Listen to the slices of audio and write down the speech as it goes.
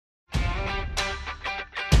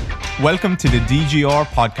Welcome to the DGR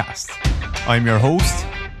podcast. I'm your host,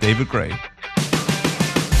 David Gray.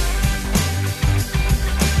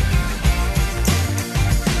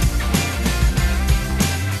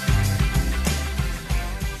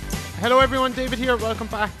 Hello everyone, David here. Welcome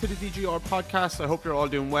back to the DGR podcast. I hope you're all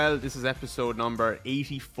doing well. This is episode number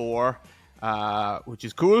 84, which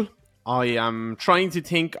is cool. I am trying to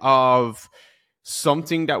think of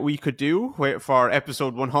something that we could do for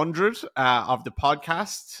episode 100 of the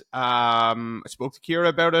podcast. I spoke to Kira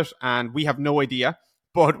about it and we have no idea,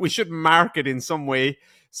 but we should mark it in some way.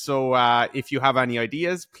 So if you have any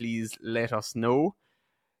ideas, please let us know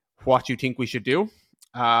what you think we should do.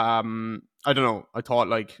 I don't know. I thought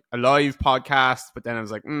like a live podcast, but then I was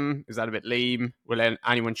like, is that a bit lame? Will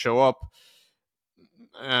anyone show up?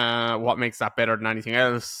 What makes that better than anything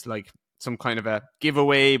else? Like some kind of a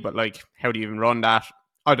giveaway, but like, how do you even run that?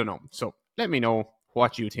 I don't know. So let me know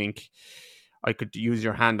what you think. I could use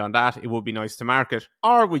your hand on that. It would be nice to mark it.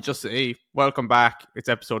 Or we just say, welcome back. It's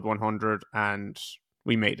episode 100 and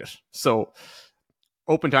we made it. So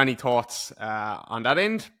open to any thoughts on that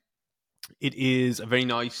end. It is a very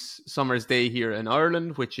nice summer's day here in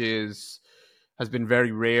Ireland, which has been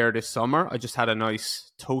very rare this summer. I just had a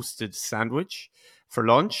nice toasted sandwich for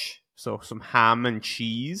lunch. So some ham and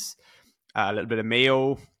cheese, a little bit of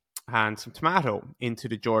mayo and some tomato into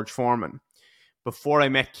the George Foreman. Before I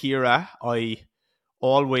met Kira, I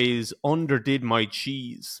always underdid my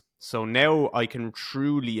cheese. So now I can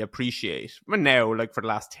truly appreciate, well, now, like for the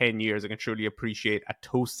last 10 years, I can truly appreciate a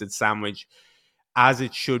toasted sandwich as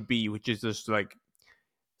it should be, which is just like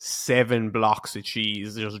 7 blocks of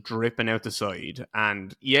cheese just dripping out the side.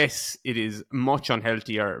 And yes, it is much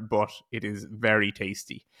unhealthier, but it is very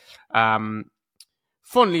tasty.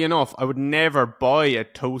 Funnily enough, I would never buy a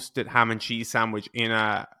toasted ham and cheese sandwich in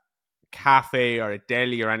a cafe or a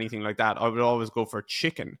deli or anything like that. I would always go for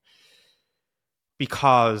chicken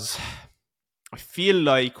because I feel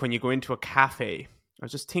like when you go into a cafe, I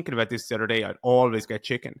was just thinking about this the other day, I'd always get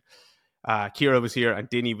chicken. Kira was here and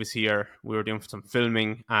Dinny was here. We were doing some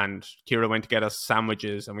filming and Kira went to get us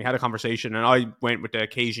sandwiches and we had a conversation and I went with the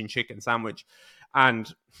Cajun chicken sandwich.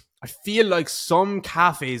 And I feel like some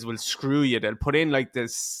cafes will screw you. They'll put in like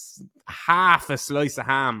this half a slice of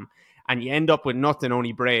ham and you end up with nothing,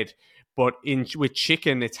 only bread. But with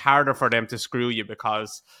chicken, it's harder for them to screw you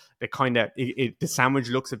because they the sandwich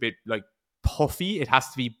looks a bit like puffy. It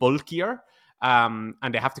has to be bulkier and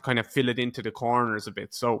they have to kind of fill it into the corners a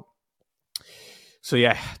bit. So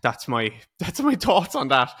yeah, that's my thoughts on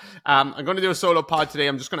that. I'm going to do a solo pod today.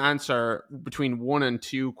 I'm just going to answer between 1 and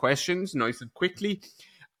 2 questions nice and quickly.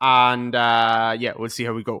 And we'll see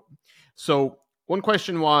how we go. So one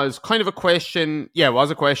question was kind of a question. Yeah, it was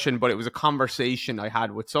a question, but it was a conversation I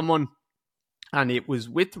had with someone. And it was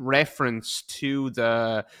with reference to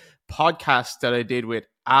the podcast that I did with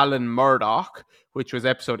Alan Murdoch, which was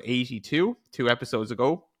episode 82, 2 episodes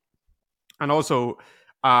ago. And also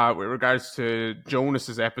with regards to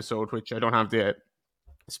Jonas's episode, which I don't have the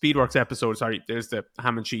Speedworks episode. Sorry, there's the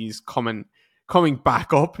ham and cheese coming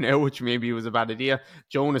back up now, which maybe was a bad idea.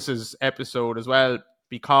 Jonas's episode as well,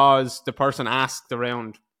 because the person asked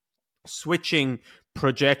around switching,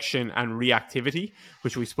 projection, and reactivity,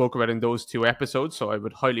 which we spoke about in those 2 episodes. So I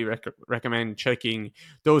would highly recommend checking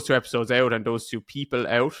those 2 episodes out and those 2 people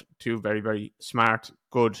out. 2 very, very smart,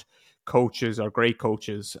 good coaches or great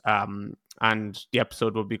coaches. And the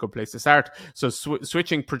episode would be a good place to start. So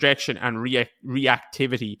switching, projection, and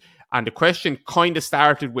reactivity. And the question kind of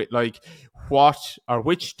started with like,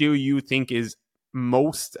 which do you think is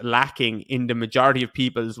most lacking in the majority of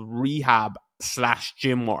people's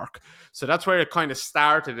rehab/gym work? So that's where it kind of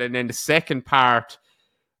started. And then the second part,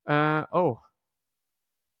 no.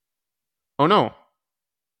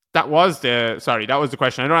 That was the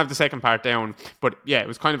question. I don't have the second part down, but yeah, it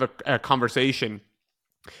was kind of a conversation.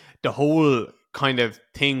 The whole kind of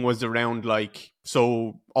thing was around like,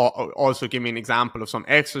 so also give me an example of some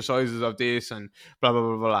exercises of this and blah, blah,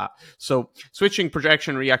 blah, blah. So switching,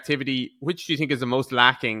 projection, reactivity, which do you think is the most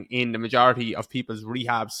lacking in the majority of people's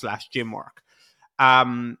rehab/gym work?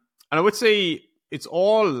 And I would say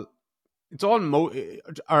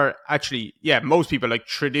most people, like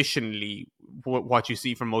traditionally what you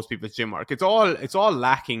see from most people's gym work, it's all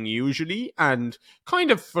lacking usually, and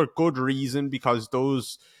kind of for good reason, because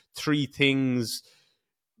those 3 things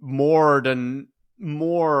are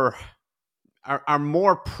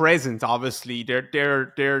more present. Obviously,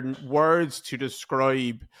 they're words to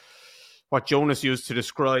describe what Jonas used to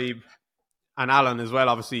describe, and Alan as well,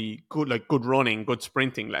 obviously, good running, good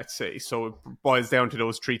sprinting, let's say. So it boils down to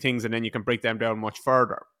those 3 things, and then you can break them down much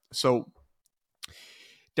further. So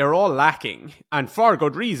they're all lacking, and for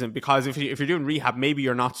good reason, because if you're doing rehab, maybe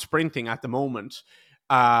you're not sprinting at the moment.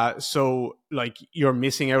 So like you're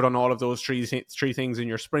missing out on all of those three things in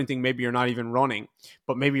your sprinting. Maybe you're not even running,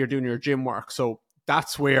 but maybe you're doing your gym work. So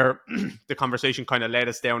that's where the conversation kind of led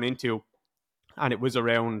us down into. And it was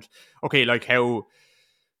around, okay, like how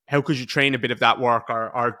could you train a bit of that work,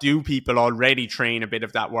 or do people already train a bit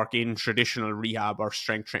of that work in traditional rehab or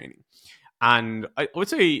strength training? And I would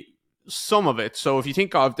say some of it. So if you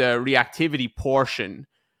think of the reactivity portion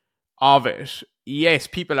of it, yes,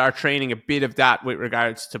 people are training a bit of that with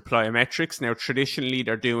regards to plyometrics. Now, traditionally,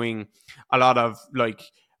 they're doing a lot of like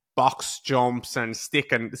box jumps and stick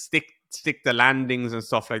the landings and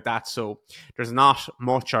stuff like that. So there's not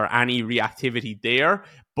much or any reactivity there,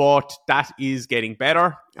 but that is getting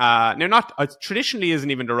better. Now, not traditionally isn't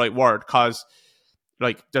even the right word, because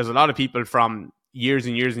like there's a lot of people from years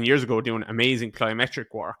and years and years ago doing amazing plyometric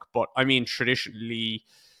work. But I mean, traditionally,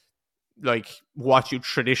 like what you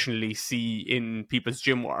traditionally see in people's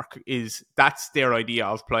gym work is that's their idea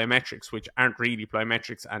of plyometrics, which aren't really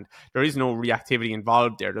plyometrics, and there is no reactivity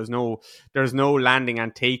involved there. There's no landing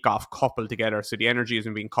and takeoff coupled together, so the energy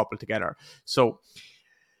isn't being coupled together. So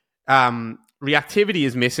reactivity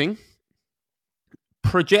is missing.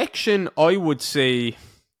 Projection, I would say,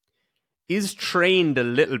 is trained a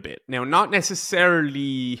little bit. Now, not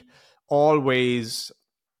necessarily always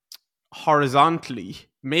horizontally,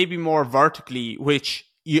 maybe more vertically, which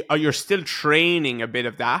you're still training a bit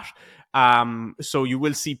of that. So you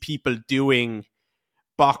will see people doing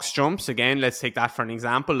box jumps. Again, let's take that for an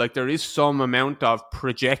example. Like there is some amount of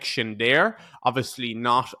projection there, obviously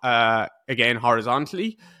not, again,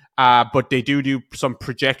 horizontally. But they do some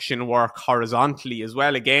projection work horizontally as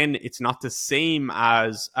well. Again, it's not the same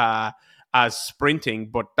as sprinting,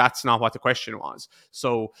 but that's not what the question was.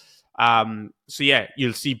 So yeah,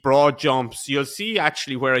 you'll see broad jumps. You'll see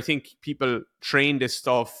actually where I think people train this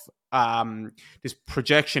stuff. This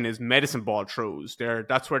projection is medicine ball throws.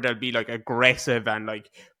 That's where they'll be like aggressive and like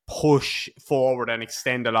push forward and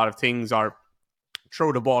extend a lot of things, or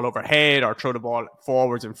throw the ball overhead, or throw the ball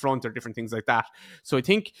forwards in front, or different things like that. So I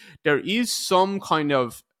think there is some kind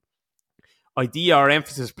of idea or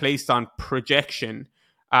emphasis placed on projection.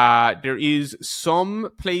 There is some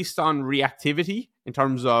placed on reactivity in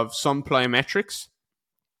terms of some plyometrics,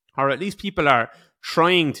 or at least people are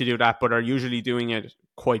trying to do that, but are usually doing it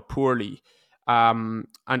quite poorly. And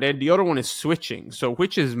then the other one is switching. So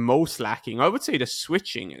which is most lacking? I would say the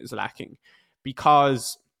switching is lacking,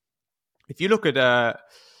 because if you look at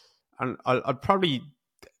and I'll probably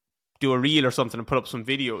do a reel or something and put up some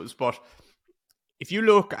videos, but if you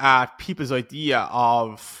look at people's idea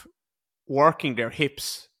of working their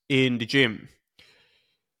hips in the gym,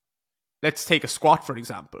 let's take a squat, for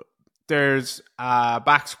example. There's a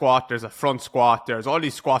back squat, there's a front squat, there's all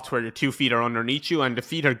these squats where your 2 feet are underneath you and the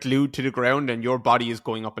feet are glued to the ground and your body is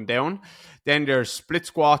going up and down. Then there's split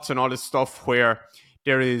squats and all this stuff where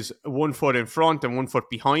there is 1 foot in front and 1 foot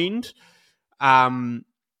behind. And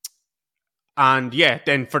yeah,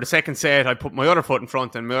 then for the second set, I put my other foot in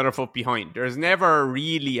front and my other foot behind. There's never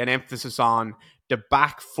really an emphasis on the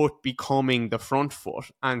back foot becoming the front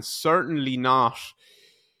foot, and certainly not.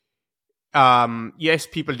 Yes,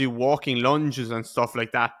 people do walking lunges and stuff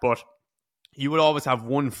like that, but you will always have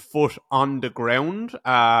 1 foot on the ground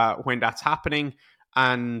when that's happening,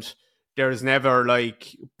 and there's never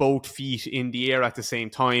like both feet in the air at the same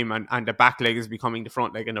time, and the back leg is becoming the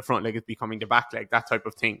front leg and the front leg is becoming the back leg, that type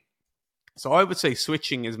of thing. So I would say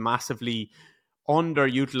switching is massively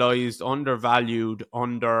underutilized, undervalued,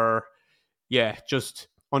 just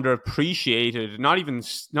underappreciated. Not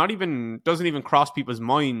even doesn't even cross people's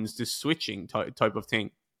minds, this switching type of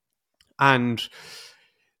thing. And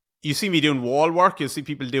you see me doing wall work. You'll see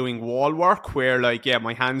people doing wall work where, like, yeah,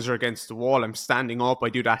 my hands are against the wall. I'm standing up. I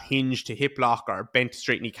do that hinge to hip lock or bent to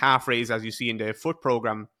straight knee calf raise, as you see in the foot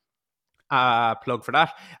program. Plug for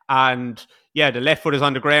that. And yeah, the left foot is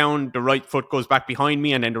on the ground, the right foot goes back behind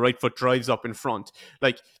me, and then the right foot drives up in front.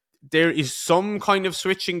 Like, there is some kind of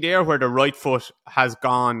switching there where the right foot has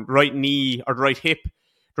gone, right knee or the right hip,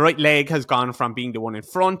 the right leg has gone from being the one in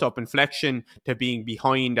front, up in flexion, to being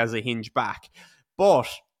behind as a hinge back. But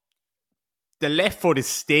the left foot is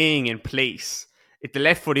staying in place. If the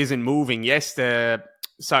left foot isn't moving, like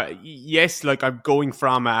I'm going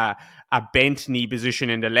from a bent knee position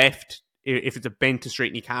in the left. If it's a bent to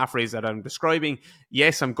straight knee calf raise that I'm describing,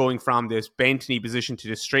 yes, I'm going from this bent knee position to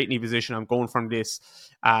this straight knee position. I'm going from this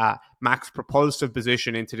max propulsive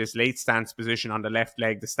position into this late stance position on the left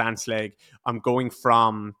leg, the stance leg. I'm going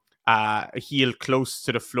from a heel close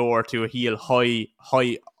to the floor to a heel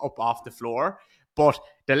high up off the floor. But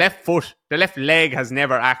the left leg has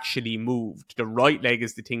never actually moved. The right leg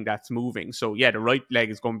is the thing that's moving. So yeah, the right leg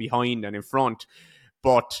is going behind and in front,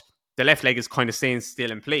 but the left leg is kind of staying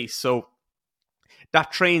still in place. So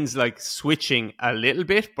that trains like switching a little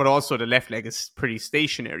bit, but also the left leg is pretty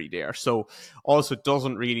stationary there. So also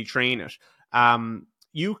doesn't really train it.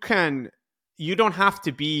 You don't have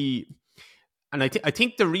to be, and I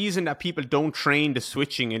think the reason that people don't train the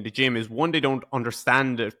switching in the gym is one, they don't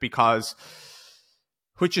understand it, because,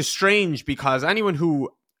 which is strange, because anyone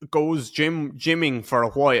who goes gymming for a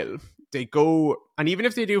while, they go, and even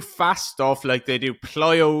if they do fast stuff like they do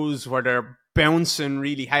plyos where they're bouncing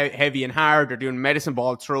really heavy and hard, they're doing medicine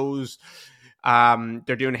ball throws,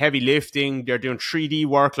 they're doing heavy lifting, they're doing 3D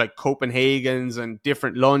work like Copenhagen's and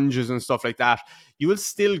different lunges and stuff like that, you will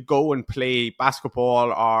still go and play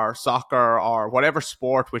basketball or soccer or whatever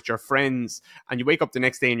sport with your friends, and you wake up the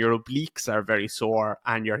next day and your obliques are very sore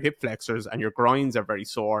and your hip flexors and your groins are very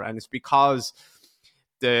sore, and it's because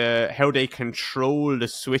how they control the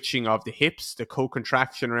switching of the hips, the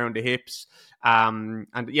co-contraction around the hips, and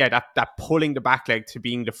yeah, that pulling the back leg to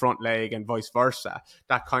being the front leg and vice versa,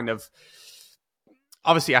 that kind of,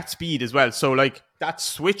 obviously at speed as well. So like that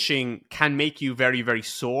switching can make you very, very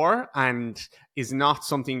sore and is not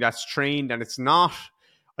something that's trained. And it's not,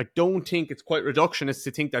 I don't think it's quite reductionist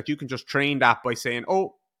to think that you can just train that by saying,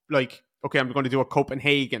 oh, like, okay, I'm going to do a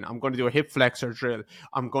Copenhagen, I'm going to do a hip flexor drill,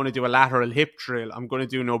 I'm going to do a lateral hip drill, I'm going to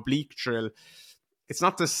do an oblique drill. It's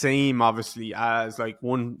not the same, obviously, as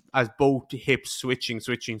both hips switching.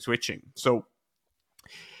 So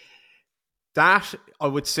that, I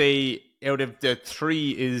would say, out of the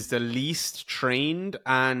three is the least trained,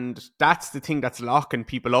 and that's the thing that's locking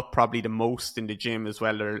people up probably the most in the gym as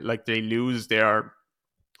well. They lose their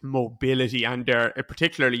mobility, and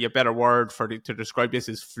particularly, a better word to describe this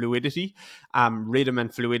is fluidity, rhythm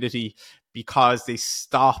and fluidity, because they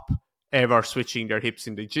stop ever switching their hips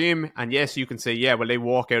in the gym. And yes, you can say, yeah, well, they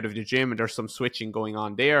walk out of the gym and there's some switching going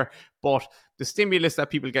on there, but the stimulus that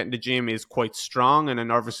people get in the gym is quite strong, and the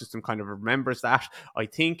nervous system kind of remembers that, I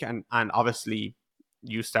think. And obviously,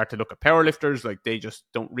 you start to look at powerlifters, like they just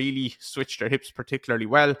don't really switch their hips particularly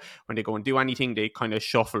well. When they go and do anything, they kind of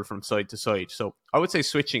shuffle from side to side. So I would say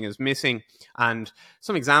switching is missing. And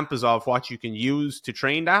some examples of what you can use to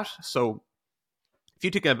train that. So if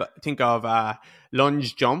you think of a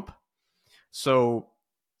lunge jump, so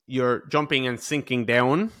you're jumping and sinking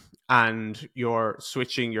down, and you're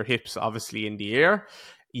switching your hips obviously in the air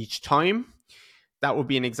each time. That would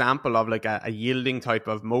be an example of like a yielding type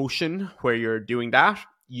of motion where you're doing that.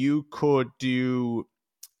 You could do,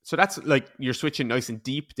 so that's like you're switching nice and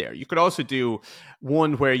deep there. You could also do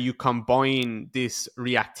one where you combine this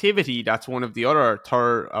reactivity. That's one of the other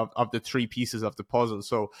third of the three pieces of the puzzle.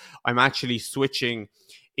 So I'm actually switching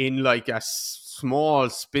in like a small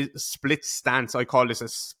split stance. I call this a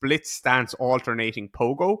split stance alternating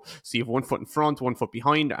pogo. So you have 1 foot in front, 1 foot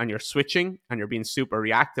behind, and you're switching, and you're being super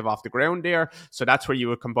reactive off the ground there. So that's where you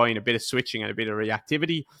would combine a bit of switching and a bit of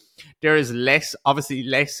reactivity. There is obviously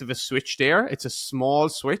less of a switch there. It's a small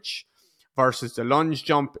switch versus the lunge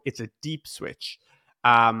jump. It's a deep switch.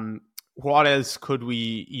 What else could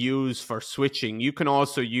we use for switching? You can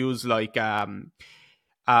also use like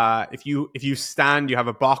if you stand, you have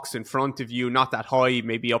a box in front of you, not that high,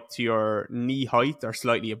 maybe up to your knee height or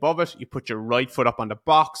slightly above it. You put your right foot up on the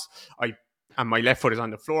box. And my left foot is on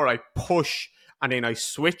the floor. I push and then I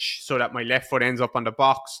switch so that my left foot ends up on the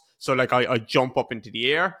box. So like I jump up into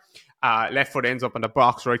the air. Left foot ends up on the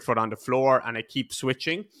box, right foot on the floor, and I keep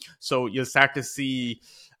switching. So you'll start to see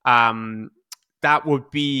that would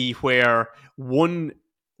be where one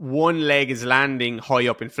leg is landing high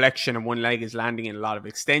up in flexion and one leg is landing in a lot of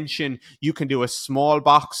extension. You can do a small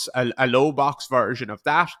box, a low box version of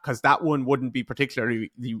that, because that one wouldn't be particularly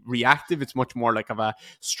reactive. It's much more like of a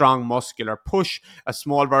strong muscular push. A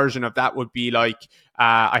small version of that would be like,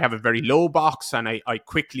 I have a very low box and I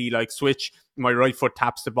quickly like switch. My right foot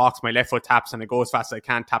taps the box, my left foot taps, and I go as fast as I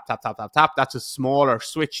can, tap, tap, tap, tap, tap. That's a smaller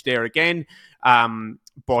switch there again.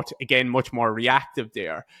 But again, much more reactive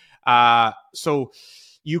there. So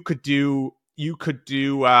you could do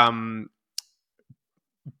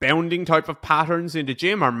bounding type of patterns in the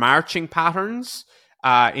gym, or marching patterns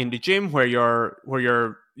in the gym where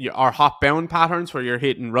you're hop bound patterns where you're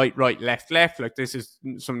hitting right, left. Like this is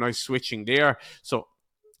some nice switching there. So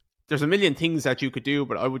there's a million things that you could do,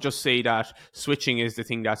 but I would just say that switching is the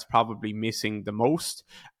thing that's probably missing the most,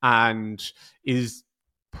 and is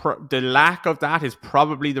the lack of that is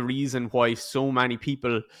probably the reason why so many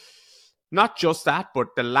people, not just that,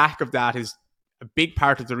 but the lack of that is a big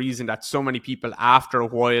part of the reason that so many people after a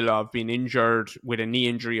while of being injured with a knee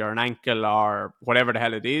injury or an ankle or whatever the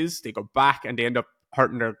hell it is, they go back and they end up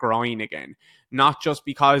hurting their groin again. Not just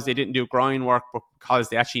because they didn't do groin work, but because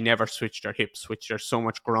they actually never switched their hips, which there's so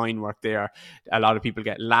much groin work there. A lot of people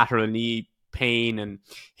get lateral knee pain and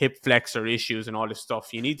hip flexor issues and all this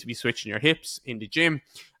stuff. You need to be switching your hips in the gym,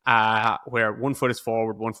 where one foot is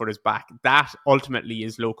forward, one foot is back. That ultimately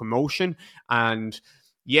is locomotion. And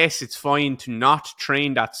yes, it's fine to not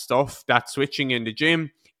train that stuff, that switching in the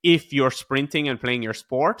gym, if you're sprinting and playing your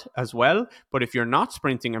sport as well. But if you're not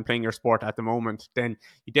sprinting and playing your sport at the moment, then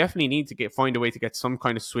you definitely need to find a way to get some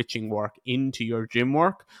kind of switching work into your gym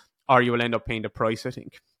work, or you will end up paying the price, I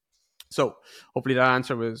think. So hopefully that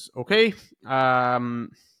answer was okay.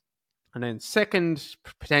 And then second,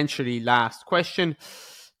 potentially last question.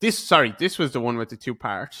 This was the one with the two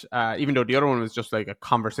parts, even though the other one was just like a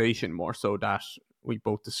conversation more so that we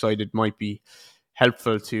both decided might be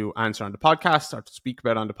helpful to answer on the podcast or to speak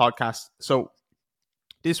about on the podcast. So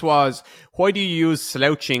this was, why do you use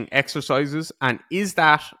slouching exercises? And is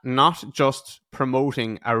that not just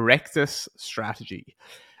promoting a rectus strategy?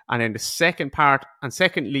 And then the second part, and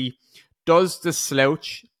secondly, does the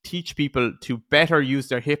slouch teach people to better use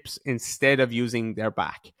their hips instead of using their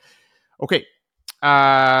back? Okay.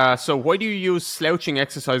 So why do you use slouching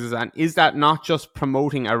exercises? And is that not just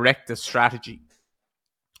promoting a rectus strategy?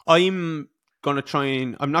 I'm going to try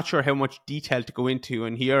and, I'm not sure how much detail to go into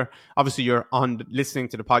in here. Obviously, you're on listening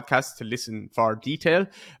to the podcast to listen for detail,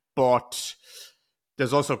 but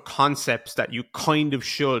there's also concepts that you kind of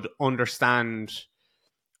should understand,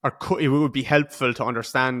 or it would be helpful to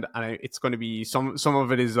understand. And it's going to be some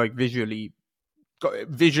of it is like visually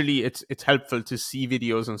it's helpful to see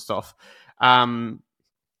videos and stuff.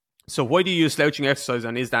 So why do you use slouching exercise,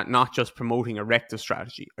 and is that not just promoting a rectus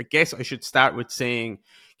strategy? I guess I should start with saying,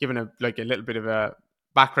 giving a little bit of a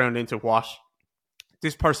background into what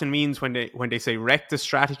this person means when they say rectus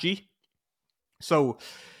strategy. So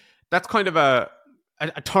that's kind of a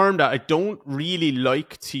term that I don't really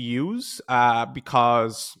like to use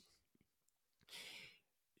because,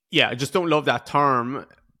 I just don't love that term.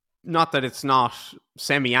 Not that it's not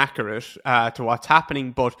semi-accurate to what's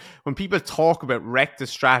happening, but when people talk about rectus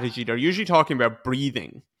strategy, they're usually talking about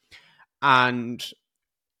breathing. And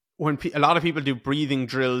when a lot of people do breathing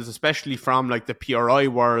drills, especially from like the PRI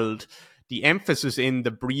world, the emphasis in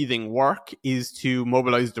the breathing work is to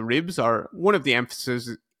mobilize the ribs, or one of the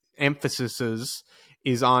emphases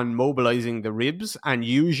is on mobilizing the ribs. And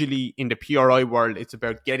usually in the PRI world, it's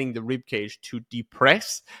about getting the rib cage to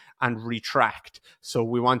depress and retract. So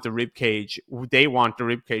they want the rib cage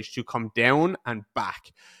to come down and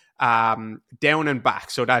back. Down and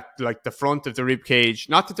back, so that like the front of the rib cage,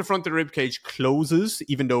 not that the front of the rib cage closes,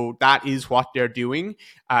 even though that is what they're doing,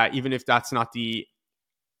 even if that's not the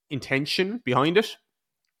intention behind it.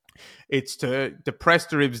 It's to depress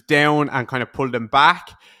the ribs down and kind of pull them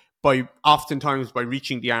back oftentimes by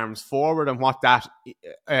reaching the arms forward. And what that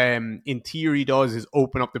in theory does is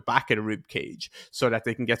open up the back of the rib cage so that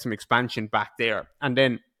they can get some expansion back there. And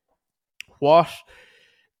then what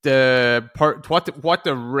the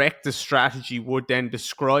rectus strategy would then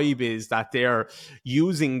describe is that they're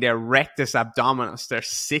using their rectus abdominis, their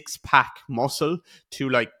six-pack muscle, to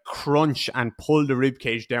like crunch and pull the rib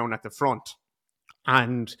cage down at the front.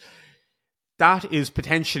 And that is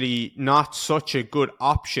potentially not such a good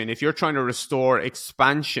option if you're trying to restore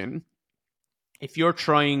expansion. If you're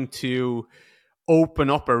trying to open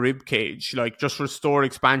up a rib cage, like just restore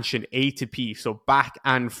expansion A to P, so back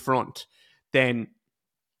and front, then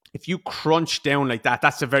if you crunch down like that,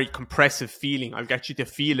 that's a very compressive feeling. I'll get you to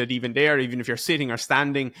feel it even there, even if you're sitting or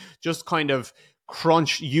standing. Just kind of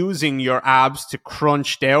crunch, using your abs to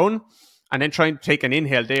crunch down, and then trying to take an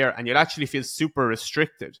inhale there, and you'll actually feel super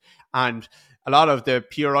restricted. And a lot of the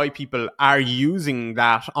PRI people are using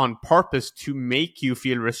that on purpose to make you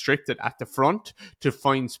feel restricted at the front, to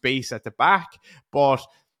find space at the back. But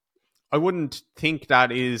I wouldn't think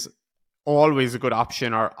that is always a good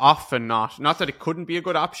option, or often not. Not that it couldn't be a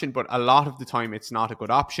good option, but a lot of the time it's not a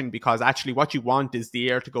good option, because actually what you want is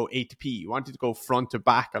the air to go A to P. You want it to go front to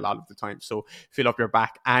back a lot of the time. So fill up your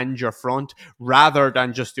back and your front, rather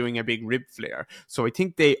than just doing a big rib flare. So I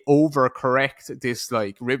think they overcorrect this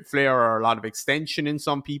like rib flare or a lot of extension in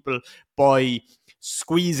some people by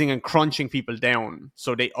squeezing and crunching people down.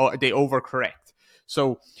 So they overcorrect.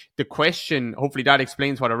 So the question, hopefully that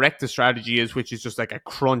explains what a rectus strategy is, which is just like a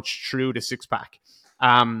crunch through the six pack.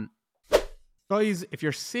 Guys, if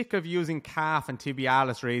you're sick of using calf and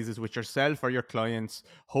tibialis raises with yourself or your clients,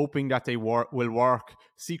 hoping that they will work,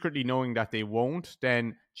 secretly knowing that they won't,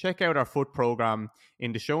 then check out our foot program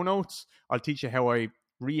in the show notes. I'll teach you how I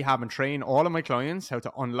rehab and train all of my clients, how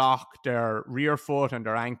to unlock their rear foot and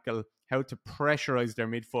their ankle, how to pressurize their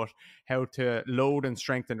midfoot, how to load and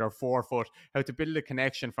strengthen their forefoot, how to build a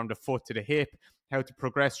connection from the foot to the hip, how to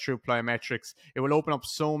progress through plyometrics. It will open up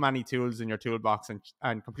so many tools in your toolbox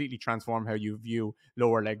and completely transform how you view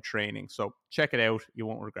lower leg training. So check it out. You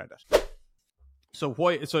won't regret it. So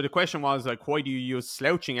the question was like, why do you use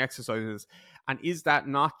slouching exercises? And is that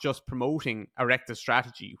not just promoting erectus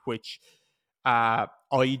strategy, which I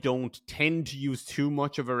don't tend to use too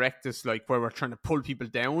much of erectus, like where we're trying to pull people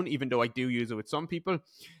down, even though I do use it with some people.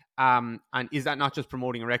 And is that not just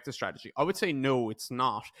promoting erectus strategy? I would say no, it's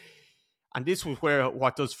not. And this was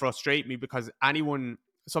what does frustrate me, because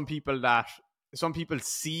some people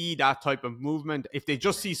see that type of movement. If they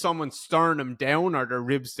just see someone sternum down or their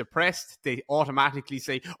ribs depressed, they automatically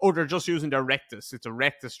say, oh, they're just using their rectus. It's a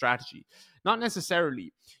rectus strategy. Not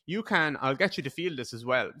necessarily. I'll get you to feel this as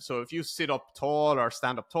well. So if you sit up tall or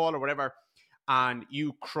stand up tall or whatever, and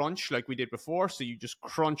you crunch like we did before, so you just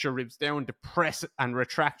crunch your ribs down, depress and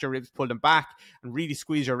retract your ribs, pull them back, and really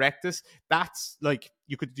squeeze your rectus. That's like,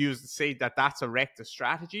 you could say that that's a rectus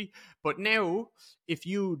strategy. But now, if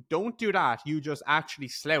you don't do that, you just actually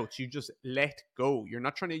slouch. You just let go. You're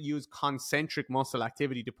not trying to use concentric muscle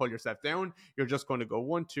activity to pull yourself down. You're just going to go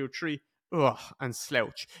 1, 2, 3, and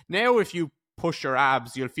slouch. Now, if you push your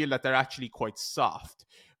abs, you'll feel that they're actually quite soft,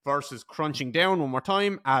 versus crunching down one more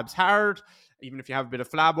time, abs hard. Even if you have a bit of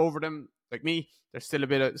flab over them, like me, there's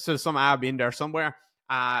still some ab in there somewhere.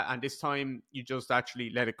 And this time you just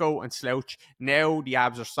actually let it go and slouch. Now the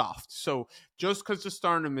abs are soft. So just because the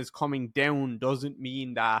sternum is coming down doesn't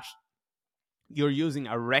mean that you're using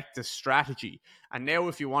a rectus strategy. And now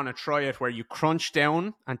if you want to try it where you crunch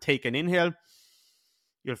down and take an inhale,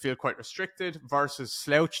 you'll feel quite restricted, versus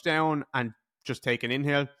slouch down and just take an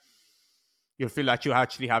inhale. You'll feel that you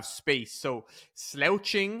actually have space. So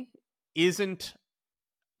slouching isn't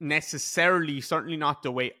necessarily, certainly not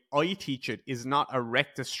the way I teach it, is not a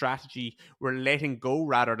rectus strategy. We're letting go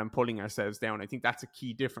rather than pulling ourselves down. I think that's a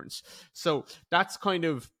key difference. So that's kind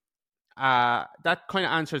of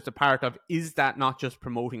answers the part of, is that not just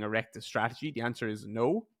promoting a rectus strategy? The answer is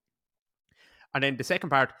no. And then the second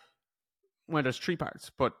part, well, there's 3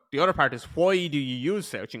 parts, but the other part is, why do you use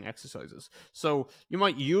slouching exercises? So you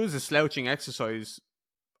might use a slouching exercise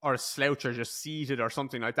or a sloucher just seated or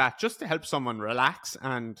something like that, just to help someone relax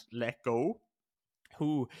and let go,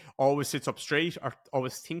 who always sits up straight or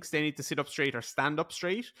always thinks they need to sit up straight or stand up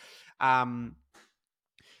straight.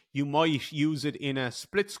 You might use it in a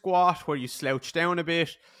split squat where you slouch down a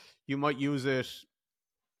bit. You might use it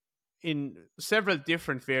in several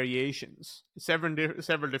different variations, several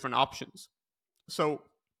different options. So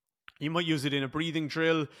you might use it in a breathing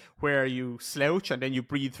drill where you slouch and then you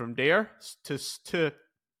breathe from there to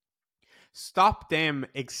stop them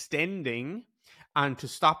extending and to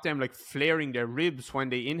stop them like flaring their ribs when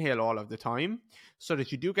they inhale all of the time, so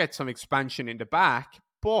that you do get some expansion in the back,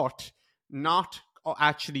 but not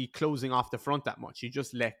actually closing off the front that much. You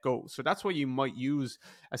just let go. So that's why you might use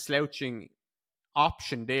a slouching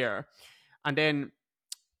option there. And then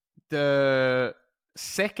the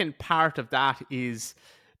second part of that is,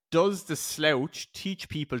 does the slouch teach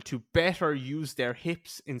people to better use their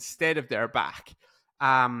hips instead of their back?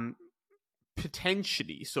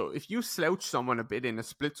 Potentially. So if you slouch someone a bit in a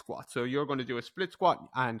split squat, so you're going to do a split squat,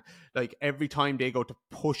 and like every time they go to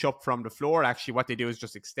push up from the floor, actually what they do is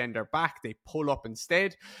just extend their back. They pull up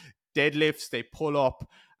instead. Deadlifts, they pull up.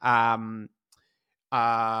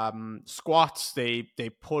 Squats, they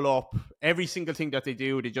pull up. Every single thing that they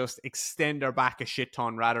do, they just extend their back a shit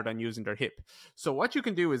ton rather than using their hip. So what you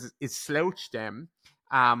can do is slouch them,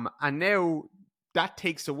 and now that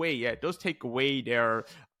takes away, it does take away their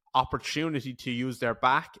opportunity to use their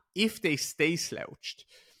back if they stay slouched.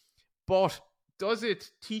 But does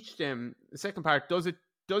it teach them, the second part, does it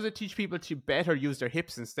teach people to better use their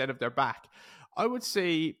hips instead of their back? I would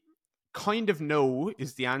say kind of no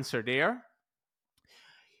is the answer there,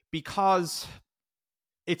 because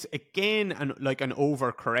it's again an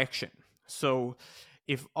overcorrection. So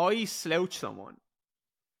if I slouch someone,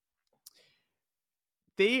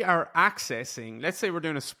 they are accessing, let's say we're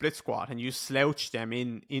doing a split squat and you slouch them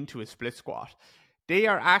into a split squat, they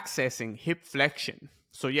are accessing hip flexion.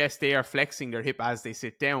 So yes, they are flexing their hip as they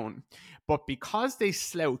sit down, but because they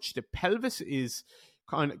slouch, the pelvis is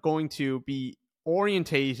kind of going to be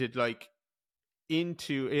orientated like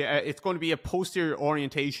into it's going to be a posterior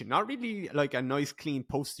orientation, not really like a nice clean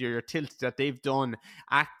posterior tilt that they've done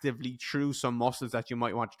actively through some muscles that you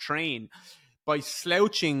might want to train. By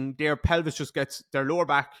slouching, their pelvis just gets, their lower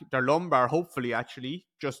back, their lumbar, hopefully actually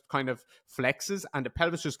just kind of flexes, and the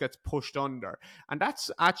pelvis just gets pushed under. And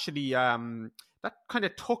that's actually that kind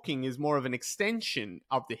of tucking is more of an extension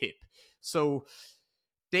of the hip. So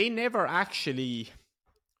they never actually,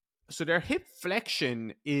 so their hip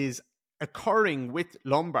flexion is occurring with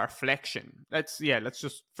lumbar flexion. Let's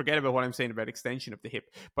just forget about what I'm saying about extension of the hip.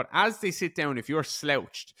 But as they sit down, if you're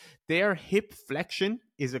slouched, their hip flexion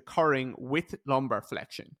is occurring with lumbar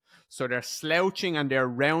flexion. So they're slouching and they're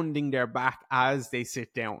rounding their back as they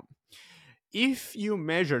sit down. If you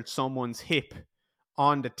measured someone's hip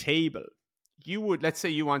on the table, you would, let's say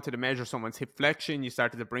you wanted to measure someone's hip flexion, you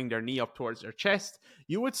started to bring their knee up towards their chest,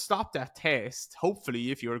 you would stop that test.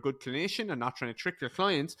 Hopefully, if you're a good clinician and not trying to trick your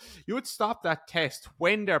clients, you would stop that test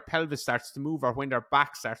when their pelvis starts to move or when their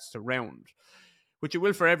back starts to round, which it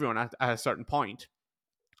will for everyone at a certain point,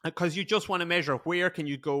 because you just want to measure where can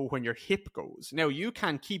you go when your hip goes. Now, you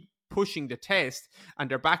can keep pushing the test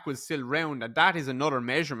and their back will still round, and that is another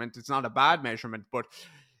measurement. It's not a bad measurement, but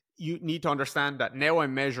you need to understand that now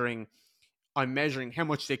I'm measuring how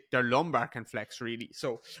much their lumbar can flex, really.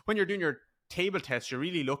 So when you're doing your table test, you're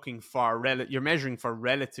really looking for you're measuring for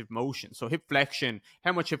relative motion. So hip flexion,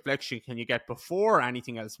 how much hip flexion can you get before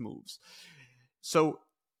anything else moves? So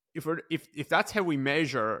if that's how we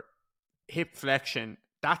measure hip flexion,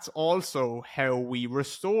 that's also how we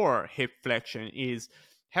restore hip flexion, is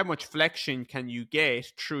how much flexion can you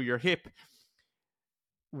get through your hip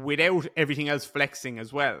without everything else flexing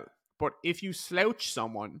as well. But if you slouch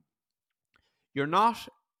someone, they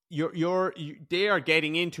are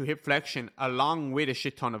getting into hip flexion along with a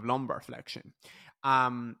shit ton of lumbar flexion.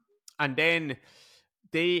 And then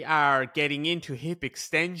they are getting into hip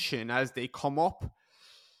extension as they come up.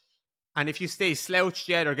 And if you stay slouched,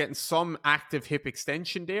 they're getting some active hip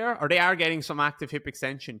extension there, or they are getting some active hip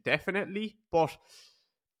extension, definitely. But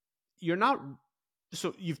you're not.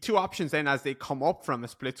 So you've two options then as they come up from a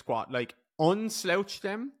split squat, like unslouch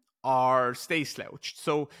them or stay slouched.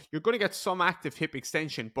 So you're going to get some active hip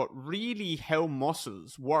extension, but really how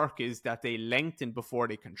muscles work is that they lengthen before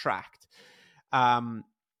they contract. Even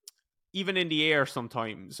in the air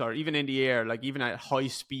sometimes, or even in the air, like even at high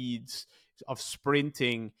speeds of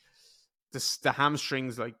sprinting, the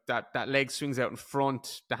hamstrings, like that leg swings out in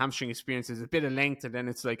front, the hamstring experiences a bit of length, and then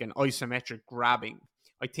it's like an isometric grabbing.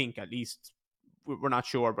 I think, at least, we're not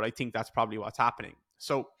sure, but I think that's probably what's happening.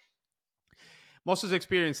 So muscles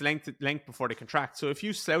experience length before they contract. So if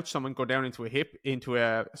you slouch someone, go down into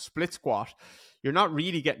a split squat, you're not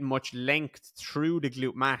really getting much length through the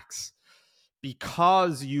glute max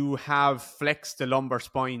because you have flexed the lumbar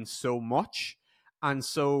spine so much. And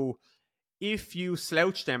so if you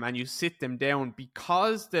slouch them and you sit them down,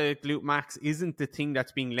 because the glute max isn't the thing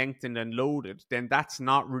that's being lengthened and loaded, then that's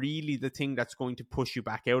not really the thing that's going to push you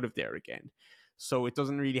back out of there again. So it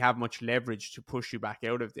doesn't really have much leverage to push you back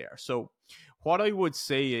out of there. So what I would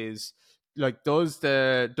say is, like, does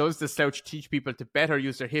the slouch teach people to better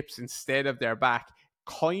use their hips instead of their back?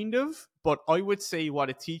 Kind of, but I would say what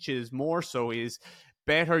it teaches more so is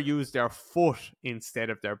better use their foot instead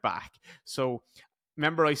of their back. So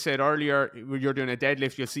remember I said earlier, when you're doing a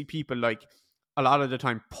deadlift, you'll see people, like, a lot of the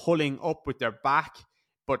time pulling up with their back,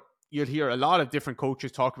 but you'll hear a lot of different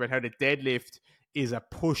coaches talk about how the deadlift is a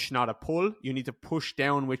push, not a pull. You need to push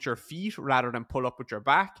down with your feet rather than pull up with your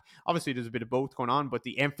back. Obviously, there's a bit of both going on, but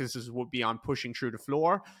the emphasis would be on pushing through the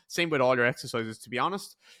floor. Same with all your exercises, to be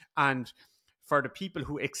honest. And for the people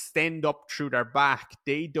who extend up through their back,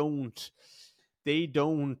 they don't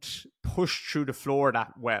push through the floor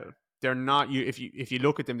that well. They're not, if you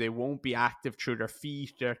look at them, they won't be active through their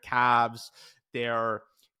feet, their calves, their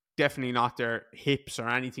definitely not their hips or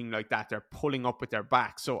anything like that. They're pulling up with their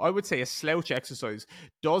back. So I would say a slouch exercise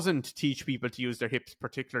doesn't teach people to use their hips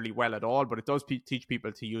particularly well at all, but it does teach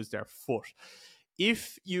people to use their foot.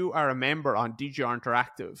 If you are a member on DGR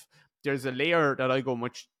Interactive, there's a layer that I go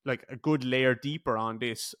a good layer deeper on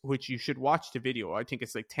this, which you should watch the video. I think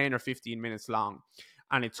it's like 10 or 15 minutes long.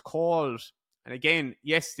 And it's called, and again,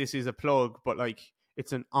 yes, this is a plug, but like,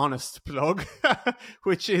 it's an honest plug,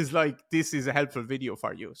 which is like, this is a helpful video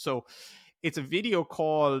for you. So it's a video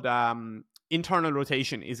called Internal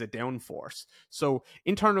Rotation is a Downforce. So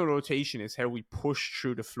internal rotation is how we push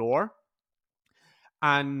through the floor.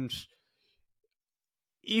 And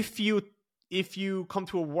if you if you come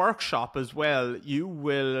to a workshop as well, you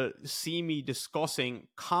will see me discussing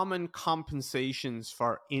common compensations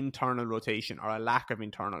for internal rotation or a lack of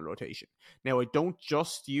internal rotation. Now, I don't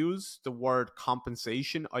just use the word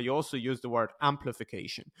compensation, I also use the word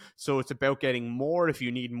amplification. So it's about getting more if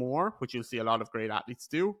you need more, which you'll see a lot of great athletes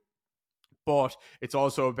do. But it's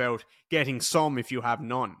also about getting some if you have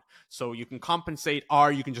none. So you can compensate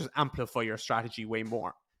or you can just amplify your strategy way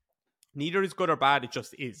more. Neither is good or bad, it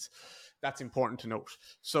just is. That's important to note.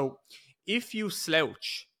 So if you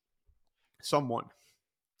slouch someone,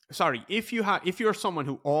 if you're someone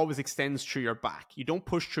who always extends through your back, you don't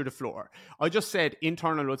push through the floor. I just said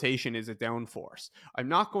internal rotation is a downforce. I'm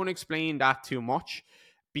not going to explain that too much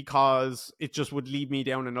because it just would lead me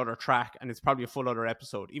down another track, and it's probably a full other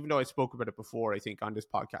episode, even though I spoke about it before, I think, on this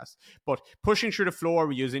podcast. But pushing through the floor,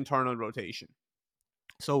 we use internal rotation.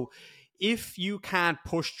 So if you can't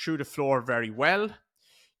push through the floor very well,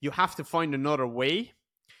 you have to find another way.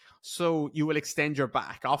 So you will extend your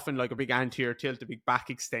back, often like a big anterior tilt, a big back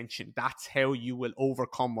extension. That's how you will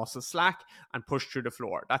overcome muscle slack and push through the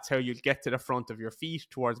floor. That's how you'll get to the front of your feet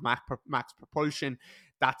towards max propulsion.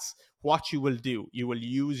 That's what you will do. You will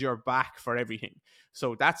use your back for everything.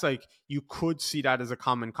 So that's like, you could see that as a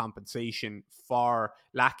common compensation for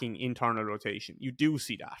lacking internal rotation. You do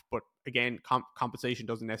see that, but again, compensation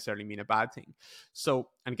doesn't necessarily mean a bad thing. So,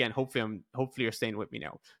 and again, hopefully you're staying with me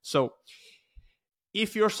now. So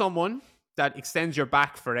if you're someone that extends your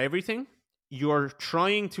back for everything, you're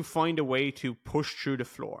trying to find a way to push through the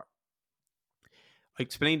floor. I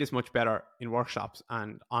explained this much better in workshops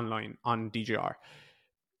and online on DJR.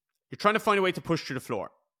 You're trying to find a way to push through the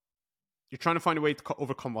floor. You're trying to find a way to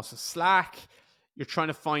overcome muscle slack. You're trying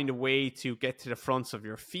to find a way to get to the fronts of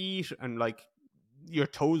your feet, and like your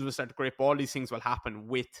toes will start to grip. All these things will happen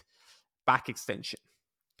with back extension.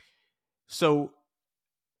 So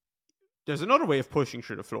there's another way of pushing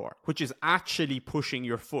through the floor, which is actually pushing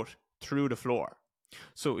your foot through the floor.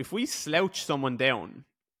 So if we slouch someone down,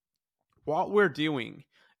 what we're doing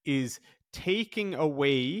is taking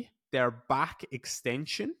away their back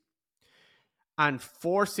extension and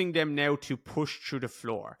forcing them now to push through the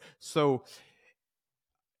floor. So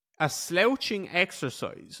a slouching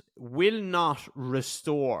exercise will not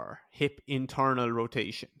restore hip internal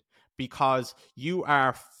rotation, because you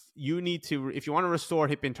need to, if you want to restore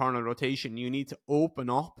hip internal rotation, you need to open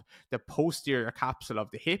up the posterior capsule of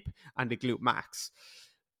the hip and the glute max.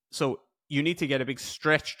 So you need to get a big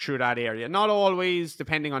stretch through that area. Not always,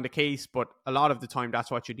 depending on the case, but a lot of the time that's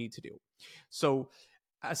what you need to do. So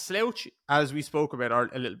a slouch, as we spoke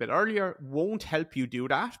about a little bit earlier, won't help you do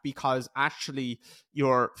that, because actually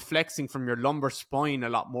you're flexing from your lumbar spine a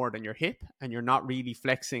lot more than your hip, and you're not really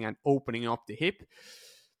flexing and opening up the hip.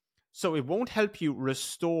 So it won't help you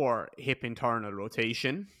restore hip internal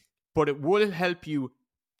rotation, but it will help you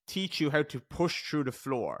teach you how to push through the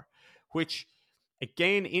floor, which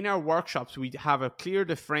again, in our workshops, we have a clear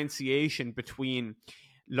differentiation between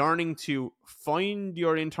learning to find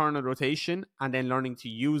your internal rotation and then learning to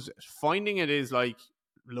use it. Finding it is like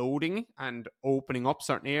loading and opening up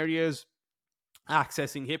certain areas,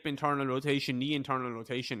 accessing hip internal rotation, knee internal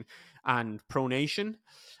rotation, and pronation.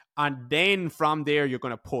 And then from there, you're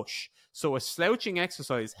going to push. So a slouching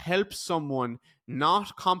exercise helps someone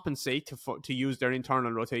not compensate to use their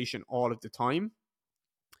internal rotation all of the time.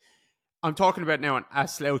 I'm talking about now a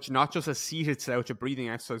slouch, not just a seated slouch, a breathing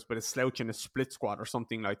exercise, but a slouch in a split squat or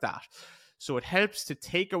something like that. So it helps to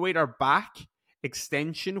take away their back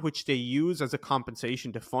extension, which they use as a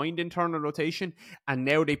compensation to find internal rotation. And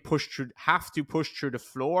now they have to push through the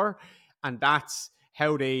floor. And that's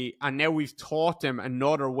how and now we've taught them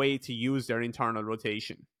another way to use their internal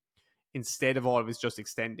rotation instead of always just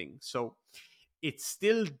extending. So it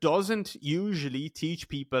still doesn't usually teach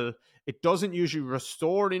people, it doesn't usually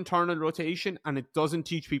restore internal rotation, and it doesn't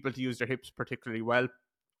teach people to use their hips particularly well,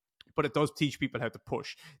 but it does teach people how to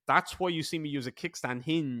push. That's why you see me use a kickstand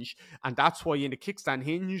hinge, and that's why in the kickstand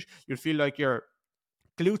hinge, you'll feel like your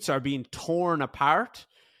glutes are being torn apart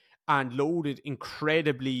and loaded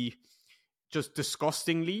incredibly, just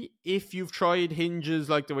disgustingly. If you've tried hinges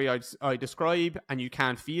like the way I describe and you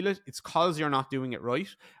can't feel it, it's because you're not doing it right,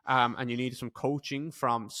 and you need some coaching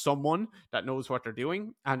from someone that knows what they're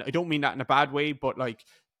doing. And I don't mean that in a bad way, but like,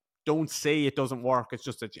 don't say it doesn't work. It's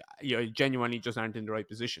just that you genuinely just aren't in the right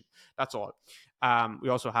position. That's all. We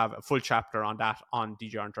also have a full chapter on that on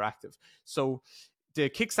DJR Interactive. So the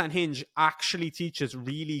kickstand hinge actually teaches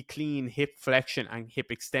really clean hip flexion and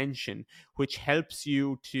hip extension, which helps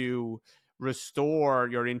you to restore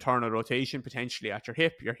your internal rotation potentially at your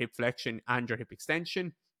hip flexion and your hip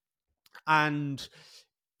extension. And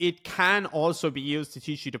it can also be used to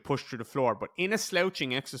teach you to push through the floor. But in a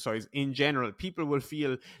slouching exercise, in general, people will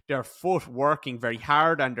feel their foot working very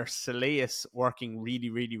hard and their soleus working really,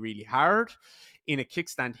 really, really hard. In a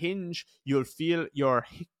kickstand hinge, you'll feel your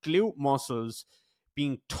glute muscles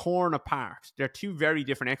being torn apart. They're two very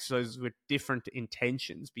different exercises with different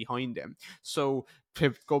intentions behind them. So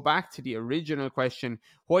to go back to the original question,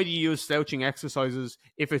 why do you use slouching exercises?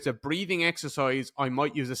 If it's a breathing exercise, I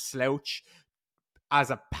might use a slouch as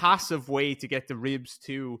a passive way to get the ribs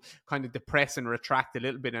to kind of depress and retract a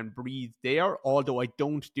little bit and breathe there, although I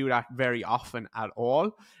don't do that very often at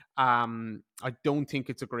all. I don't think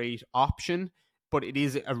it's a great option, but it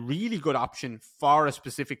is a really good option for a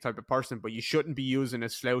specific type of person. But you shouldn't be using a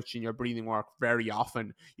slouch in your breathing work very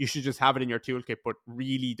often. You should just have it in your toolkit, but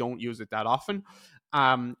really don't use it that often.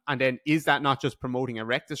 And then, is that not just promoting a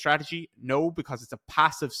rectus strategy? No, because it's a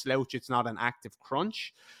passive slouch. It's not an active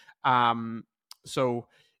crunch. So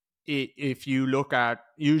if you look at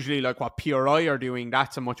usually like what PRI are doing,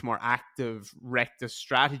 that's a much more active rectus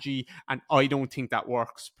strategy. And I don't think that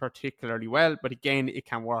works particularly well. But again, it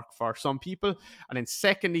can work for some people. And then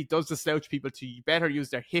secondly, does the slouch people to better use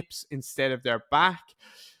their hips instead of their back?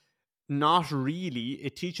 Not really.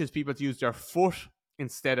 It teaches people to use their foot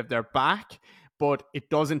instead of their back, but it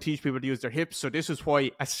doesn't teach people to use their hips. So this is why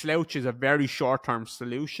a slouch is a very short-term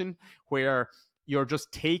solution where you're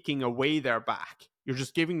just taking away their back. You're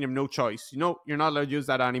just giving them no choice. You know, you're not allowed to use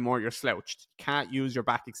that anymore. You're slouched. You can't use your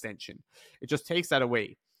back extension. It just takes that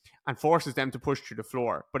away and forces them to push through the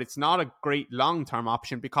floor. But it's not a great long-term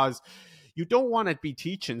option because you don't want to be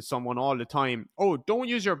teaching someone all the time, oh, don't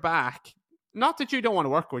use your back. Not that you don't want to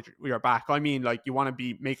work with your back. I mean, like, you want to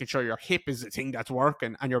be making sure your hip is the thing that's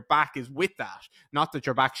working and your back is with that. Not that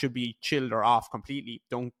your back should be chilled or off completely.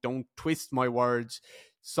 Don't twist my words.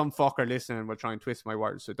 Some fucker listening will try and twist my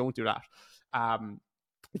words, so don't do that.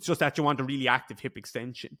 It's just that you want a really active hip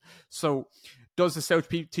extension. So does the slouch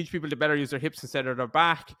teach people to better use their hips instead of their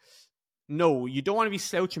back? No, you don't want to be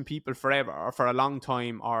slouching people forever or for a long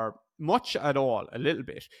time or much at all, a little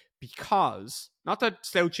bit, because not that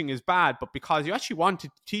slouching is bad, but because you actually want to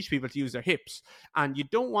teach people to use their hips. And you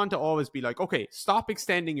don't want to always be like, okay, stop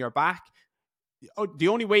extending your back. The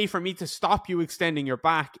only way for me to stop you extending your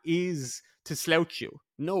back is to slouch you.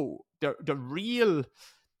 No, the real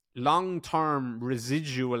long-term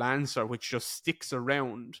residual answer, which just sticks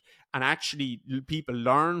around and actually people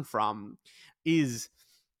learn from, is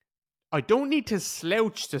I don't need to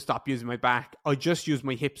slouch to stop using my back. I just use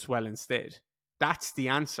my hips well instead. That's the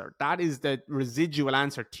answer. That is the residual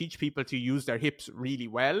answer. Teach people to use their hips really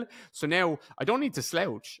well. So now I don't need to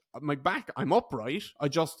slouch. My back, I'm upright.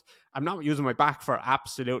 I'm not using my back for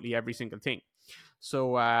absolutely every single thing.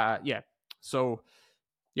 So, yeah. So,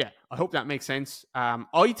 yeah, I hope that makes sense.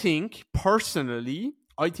 I think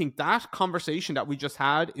that conversation that we just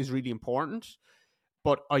had is really important.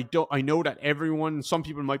 But I know that some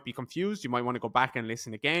people might be confused. You might want to go back and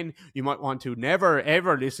listen again. You might want to never,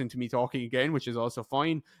 ever listen to me talking again, which is also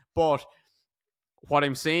fine. But what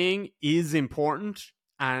I'm saying is important.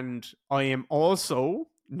 And I am also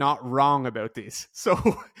not wrong about this.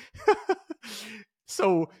 So,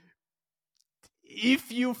 so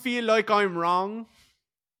if you feel like I'm wrong,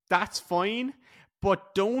 that's fine.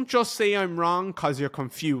 But don't just say I'm wrong because you're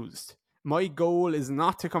confused. My goal is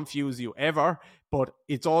not to confuse you ever, but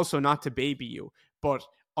it's also not to baby you. But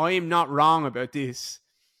I am not wrong about this.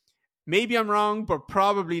 Maybe I'm wrong, but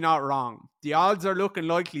probably not wrong. The odds are looking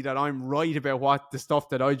likely that I'm right about what the stuff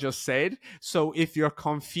that I just said. So if you're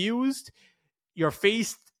confused, you're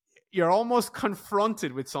almost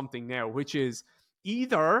confronted with something now, which is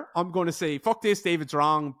either I'm going to say, fuck this, David's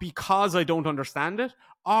wrong because I don't understand it,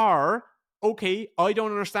 or, okay, I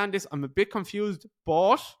don't understand this, I'm a bit confused,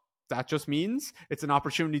 but that just means it's an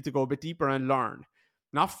opportunity to go a bit deeper and learn.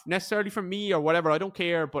 Not necessarily from me or whatever, I don't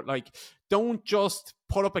care, but like, don't just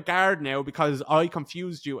put up a guard now because I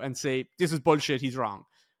confused you and say, this is bullshit, he's wrong.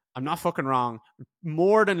 I'm not fucking wrong.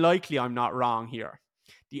 More than likely, I'm not wrong here.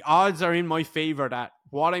 The odds are in my favor that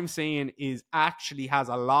what I'm saying is actually has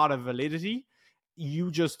a lot of validity.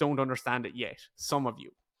 You just don't understand it yet, some of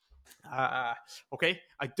you. Okay,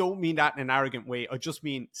 I don't mean that in an arrogant way. I just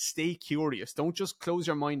mean stay curious. Don't just close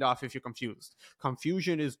your mind off if you're confused.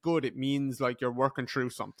 Confusion is good. It means like you're working through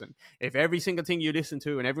something. If every single thing you listen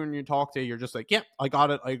to and everyone you talk to, you're just like, yeah, I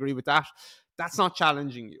got it, I agree with that, that's not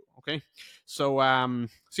challenging you. Okay, so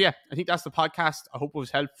yeah, I think that's the podcast. I hope it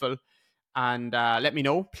was helpful. And let me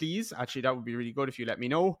know, please. Actually, that would be really good if you let me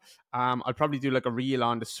know. I'll probably do like a reel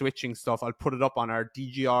on the switching stuff. I'll put it up on our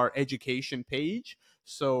DGR education page.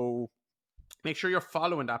 So make sure you're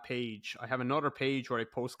following that page. I have another page where I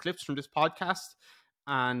post clips from this podcast.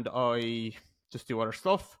 and I just do other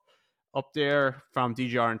stuff up there from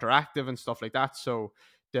DGR Interactive and stuff like that. So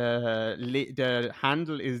the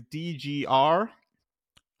handle is DGR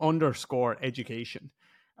underscore education.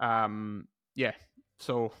 Yeah.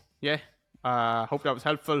 So yeah. Hope that was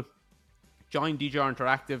helpful. Join DGR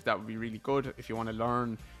Interactive. That would be really good if you want to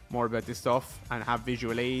learn more about this stuff and have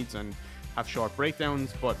visual aids and have short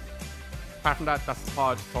breakdowns. But apart from that, that's the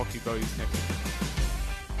pod. Talk to you guys next week.